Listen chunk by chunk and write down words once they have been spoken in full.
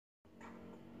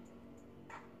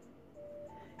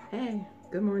Hey,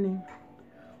 good morning.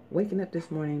 Waking up this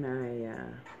morning, I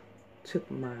took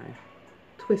my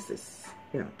twists.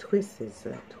 Twist is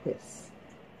a twist.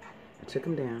 I took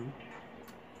them down,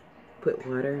 put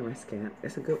water in my scalp.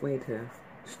 That's a good way to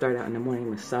start out in the morning,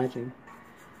 massaging,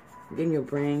 getting your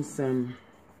brain some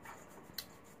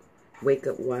wake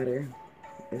up water.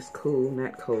 It's cool,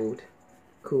 not cold,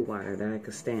 cool water that I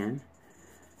could stand.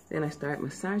 Then I start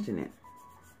massaging it.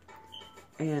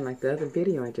 And like the other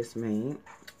video I just made,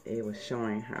 it was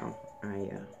showing how I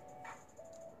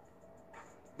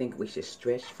think we should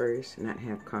stretch first, not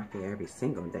have coffee every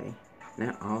single day,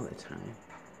 not all the time.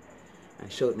 I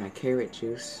showed my carrot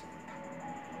juice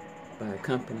by a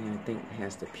company I think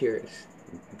has the purest,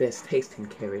 best tasting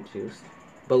carrot juice,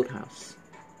 Boathouse.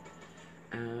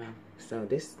 So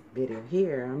this video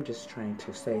here, I'm just trying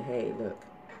to say, hey, look,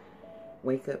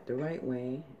 wake up the right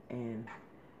way and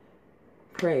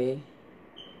pray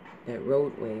that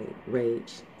roadway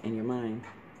rage in your mind.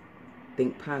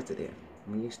 Think positive.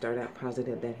 When you start out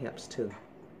positive, that helps too.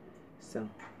 So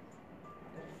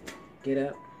get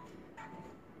up,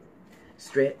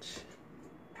 stretch,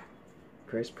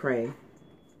 first pray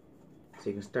so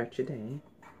you can start your day.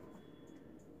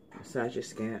 Massage your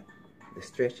scalp. The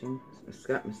stretching,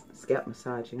 scalp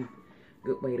massaging,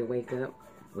 good way to wake up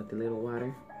with the little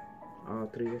water all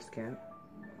through your scalp.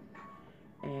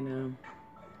 And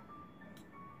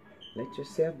let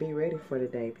yourself be ready for the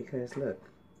day, because look,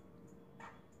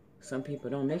 some people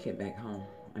don't make it back home.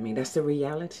 I mean, that's the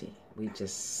reality. We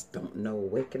just don't know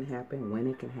what can happen, when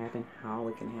it can happen, how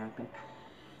it can happen.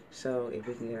 So if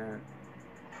we can get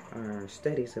our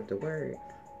studies of the Word,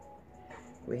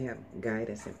 we have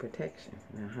guidance and protection.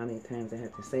 Now, how many times I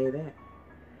have to say that?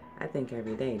 I think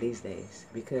every day these days,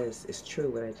 because it's true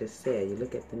what I just said. You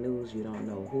look at the news, you don't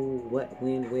know who, what,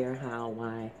 when, where, how,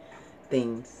 why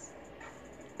things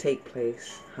take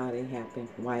place, how they happen,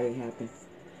 why they happen.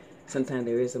 Sometimes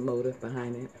there is a motive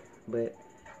behind it, but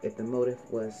if the motive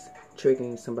was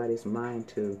triggering somebody's mind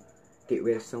to get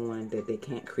rid of someone that they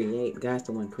can't create, God's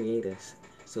the one who created us,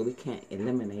 so we can't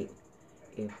eliminate.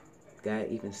 If God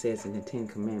even says in the 10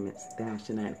 Commandments, thou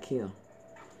shalt not kill.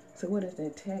 So what does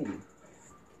that tell you?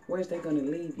 Where's that going to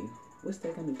leave you? What's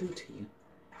that going to do to you?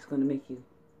 It's going to make you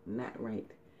not right,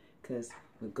 because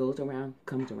what goes around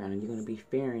comes around, and you're going to be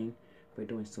fearing for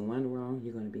doing someone wrong.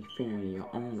 You're going to be fearing your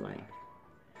own life.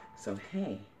 So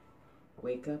hey,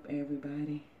 wake up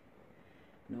everybody.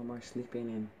 No more sleeping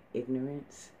in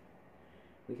ignorance.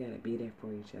 We got to be there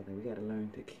for each other. We got to learn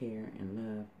to care and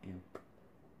love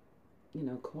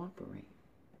and, cooperate.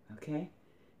 Okay?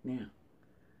 Now,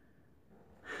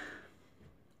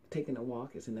 taking a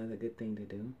walk is another good thing to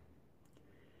do.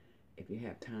 If you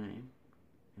have time.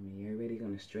 I mean, you're already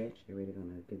going to stretch. You're already going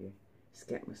to give your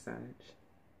scalp massage.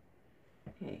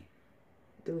 Hey,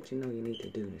 do what you know you need to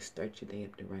do to start your day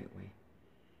up the right way.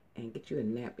 And get you a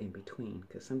nap in between,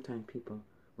 because sometimes people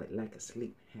with lack of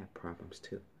sleep have problems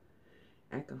too.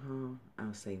 Alcohol,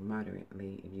 I'll say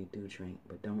moderately if you do drink,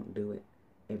 but don't do it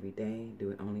every day.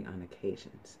 Do it only on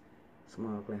occasions.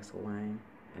 Small glass of wine,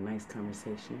 a nice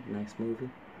conversation, nice movie.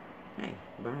 Hey,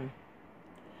 bye.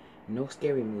 No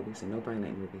scary movies and no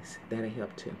violent movies. That'll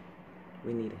help too.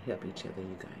 We need to help each other,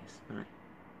 you guys. Bye.